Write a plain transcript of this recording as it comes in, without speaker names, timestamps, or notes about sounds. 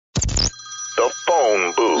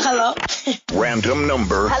phone booth. Hello. Random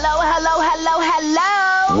number. Hello.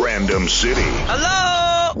 Random city.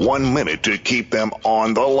 Hello. 1 minute to keep them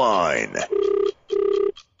on the line.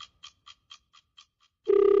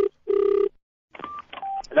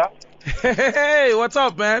 Hello? Hey, what's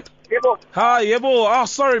up, man? Yebo. Hi, Yebo. Oh,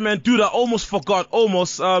 sorry, man. Dude, I almost forgot.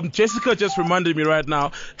 Almost. Jessica just reminded me right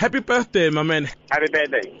now. Happy birthday, my man. Happy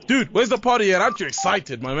birthday. Dude, where's the party at? Aren't you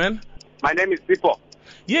excited, my man? My name is Sipo.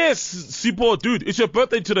 Yes, Sipo, dude, it's your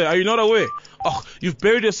birthday today. Are you not aware? Oh, you've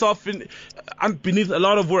buried yourself beneath a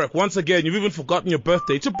lot of work. Once again, you've even forgotten your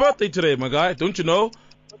birthday. It's your birthday today, my guy. Don't you know?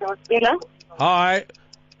 Hello? Hi.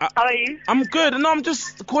 How are you? I'm good. No, I'm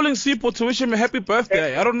just calling Sipo to wish him a happy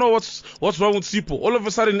birthday. I don't know what's wrong with Sipo. All of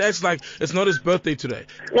a sudden, it acts like it's not his birthday today.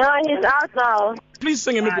 No, he's out now. Please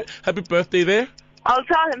sing him happy birthday there. I'll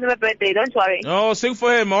tell him happy birthday, don't worry. No, sing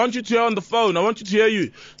for him. I want you to hear on the phone. I want you to hear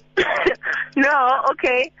you. No,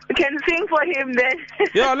 okay. We can sing for him then.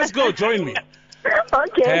 Yeah, let's go. Join me.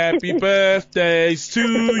 Okay. Happy birthdays to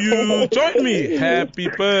you. Join me. Happy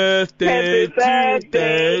birthday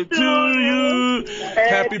to you.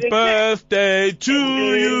 Happy birthday to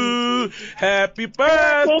you. Happy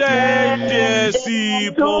birthday, dear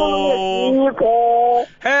Sipo.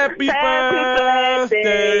 Happy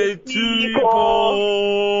birthday to you.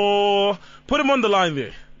 Put him on the line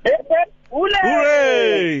there.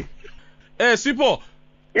 Hooray! Hey, Sipo.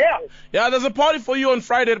 Yeah. Yeah, there's a party for you on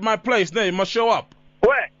Friday at my place. No, you must show up.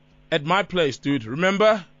 Where? At my place, dude.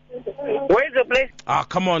 Remember? Where's the place? Ah,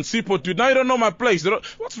 come on, Sipo, dude. Now you don't know my place.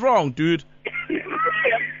 What's wrong, dude?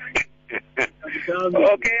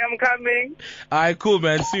 Okay, I'm coming. Alright, cool,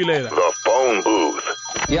 man. See you later. The phone booth.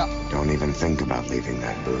 Don't even think about leaving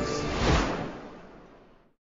that booth.